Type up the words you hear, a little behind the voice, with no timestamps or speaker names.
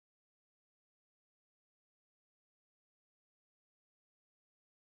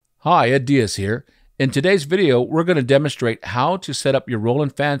Hi, Ed Diaz here. In today's video, we're going to demonstrate how to set up your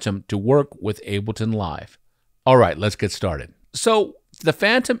Roland Phantom to work with Ableton Live. All right, let's get started. So the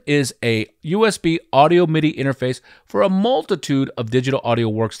Phantom is a USB audio MIDI interface for a multitude of digital audio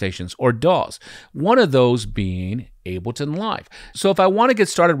workstations, or DAWs, one of those being Ableton Live. So if I want to get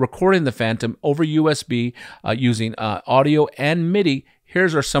started recording the Phantom over USB using audio and MIDI,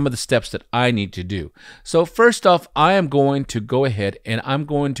 here's are some of the steps that I need to do. So first off, I am going to go ahead and I'm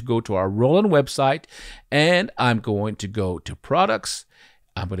going to go to our Roland website, and I'm going to go to Products.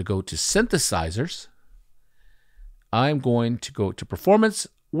 I'm going to go to Synthesizers. I'm going to go to Performance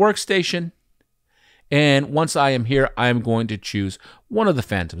Workstation. And once I am here, I'm going to choose one of the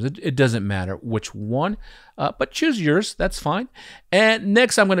Phantoms. It doesn't matter which one, but choose yours. That's fine. And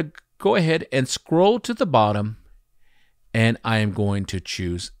next, I'm going to go ahead and scroll to the bottom, and I am going to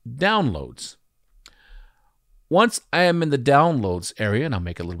choose Downloads. Once I am in the Downloads area, and I'll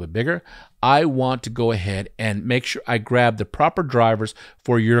make it a little bit bigger, I want to go ahead and make sure I grab the proper drivers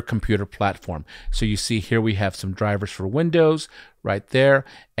for your computer platform. So you see here we have some drivers for Windows right there,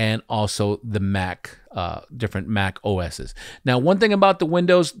 and also the Mac, different Mac OSs. Now, one thing about the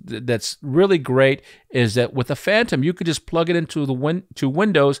Windows that's really great is that with a Phantom, you could just plug it into to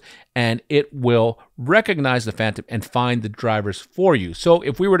Windows, and it will recognize the Phantom and find the drivers for you. So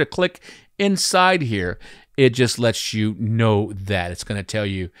if we were to click inside here, it just lets you know that it's going to tell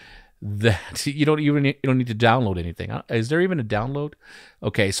you that you don't need to download anything. Is there even a download?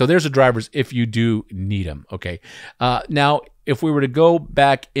 Okay, so there's the drivers if you do need them. Okay, now if we were to go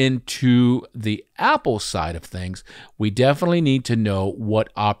back into the Apple side of things, we definitely need to know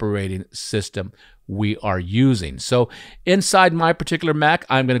what operating system we are using. So inside my particular Mac,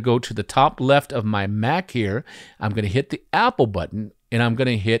 I'm going to go to the top left of my Mac here. I'm going to hit the Apple button, and I'm going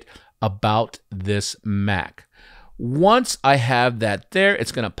to hit About This Mac. Once I have that there,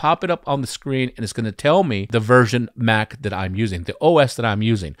 it's going to pop it up on the screen, and it's going to tell me the version Mac that I'm using, the OS that I'm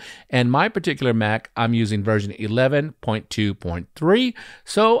using. And my particular Mac, I'm using version 11.2.3.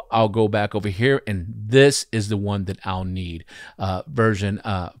 So I'll go back over here, and this is the one that I'll need, version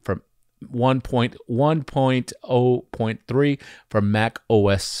from 1.0.3 for Mac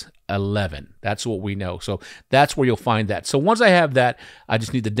OS 11. That's what we know. So that's where you'll find that. So once I have that, I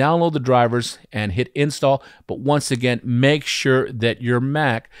just need to download the drivers and hit install. But once again, make sure that your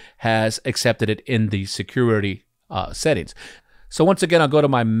Mac has accepted it in the security settings. So once again, I'll go to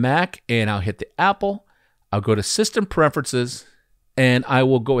my Mac and I'll hit the Apple. I'll go to System Preferences, and I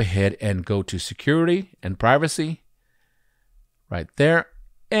will go ahead and go to Security and Privacy right there.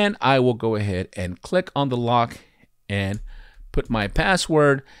 And I will go ahead and click on the lock and put my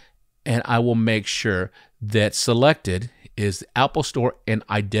password, and I will make sure that selected is the Apple Store and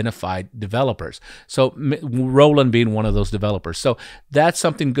identified developers. So Roland being one of those developers. So that's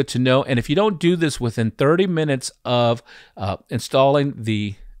something good to know. And if you don't do this within 30 minutes of installing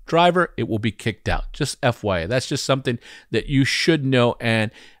the driver, it will be kicked out. Just FYI. That's just something that you should know, and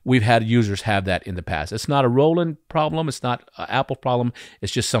we've had users have that in the past. It's not a Roland problem. It's not an Apple problem.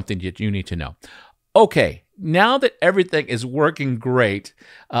 It's just something that you need to know. Okay, now that everything is working great,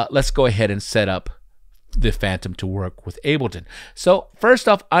 let's go ahead and set up the Phantom to work with Ableton. So first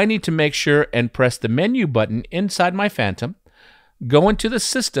off, I need to make sure and press the menu button inside my Phantom, go into the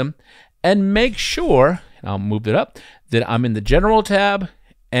system, and make sure, and I'll move it up, that I'm in the General tab,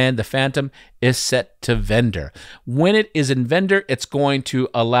 and the Phantom is set to vendor. When it is in vendor, it's going to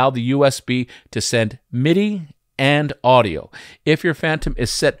allow the USB to send MIDI and audio. If your Phantom is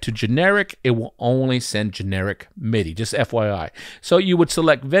set to generic, it will only send generic MIDI, just FYI. So you would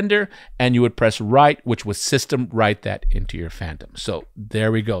select vendor, and you would press right, which would system write that into your Phantom. So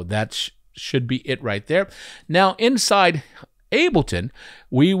there we go. That should be it right there. Now inside Ableton,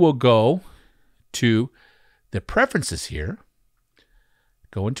 we will go to the preferences here.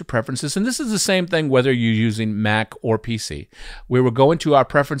 Go into preferences, and this is the same thing whether you're using Mac or PC. We will go into our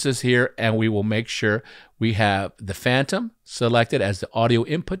preferences here, and we will make sure we have the Phantom selected as the audio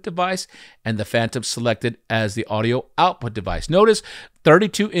input device and the Phantom selected as the audio output device. Notice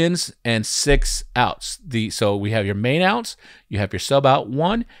 32 ins and 6 outs. So we have your main outs, you have your sub out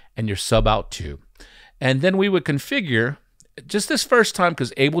 1, and your sub out 2. And then we would configure, just this first time,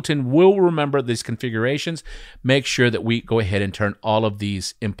 because Ableton will remember these configurations, make sure that we go ahead and turn all of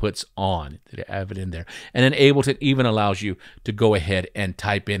these inputs on, that have it in there. And then Ableton even allows you to go ahead and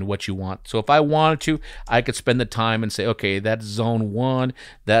type in what you want. So if I wanted to, I could spend the time and say, okay, that's zone 1,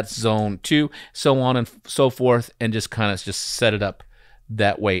 that's zone 2, so on and so forth, and just kind of just set it up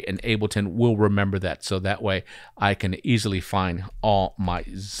that way, and Ableton will remember that. So that way I can easily find all my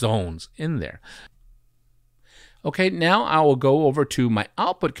zones in there. Okay, now I will go over to my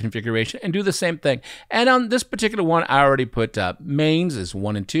output configuration and do the same thing. And on this particular one, I already put mains is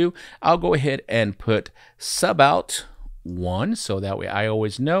 1 and 2. I'll go ahead and put sub out 1, so that way I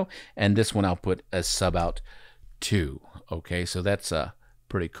always know. And this one I'll put as sub out 2. Okay, so that's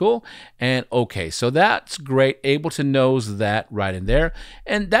pretty cool. And okay, so that's great. Ableton knows that right in there.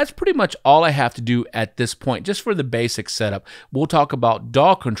 And that's pretty much all I have to do at this point, just for the basic setup. We'll talk about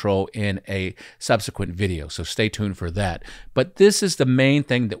DAW control in a subsequent video, so stay tuned for that. But this is the main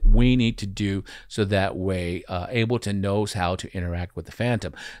thing that we need to do, so that way Ableton knows how to interact with the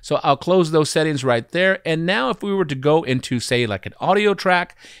Phantom. So I'll close those settings right there. And now if we were to go into, say, like an audio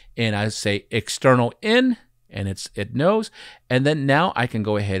track, and I say external in, and it knows, and then now I can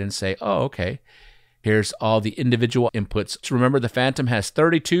go ahead and say, oh, okay, here's all the individual inputs. So remember, the Phantom has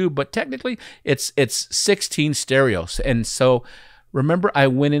 32, but technically it's 16 stereos. And so remember, I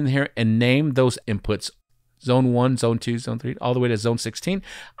went in here and named those inputs, zone 1, zone 2, zone 3, all the way to zone 16.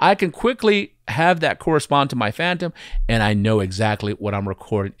 I can quickly have that correspond to my Phantom, and I know exactly what I'm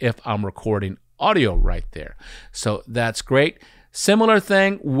recording if I'm recording audio right there. So that's great. Similar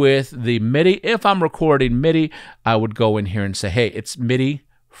thing with the MIDI. If I'm recording MIDI, I would go in here and say, hey, it's MIDI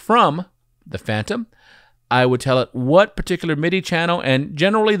from the Phantom. I would tell it what particular MIDI channel, and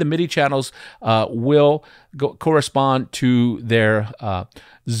generally the MIDI channels will correspond to their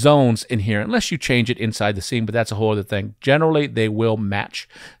zones in here, unless you change it inside the scene, but that's a whole other thing. Generally, they will match,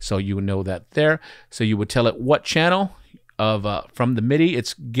 so you would know that there. So you would tell it what channel of from the MIDI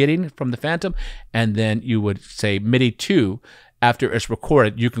it's getting from the Phantom, and then you would say MIDI 2. After it's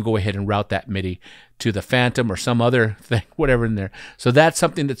recorded, you can go ahead and route that MIDI to the Phantom or some other thing, whatever in there. So that's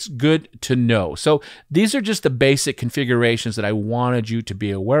something that's good to know. So these are just the basic configurations that I wanted you to be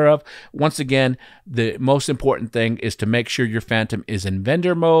aware of. Once again, the most important thing is to make sure your Phantom is in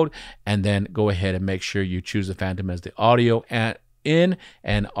vendor mode, and then go ahead and make sure you choose the Phantom as the audio in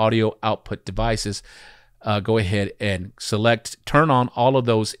and audio output devices. Go ahead and select, turn on all of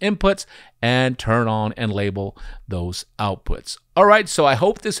those inputs, and turn on and label those outputs. All right, so I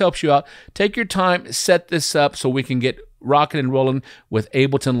hope this helps you out. Take your time, set this up so we can get rocking and rolling with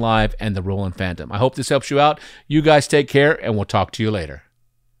Ableton Live and the Roland Phantom. I hope this helps you out. You guys take care, and we'll talk to you later.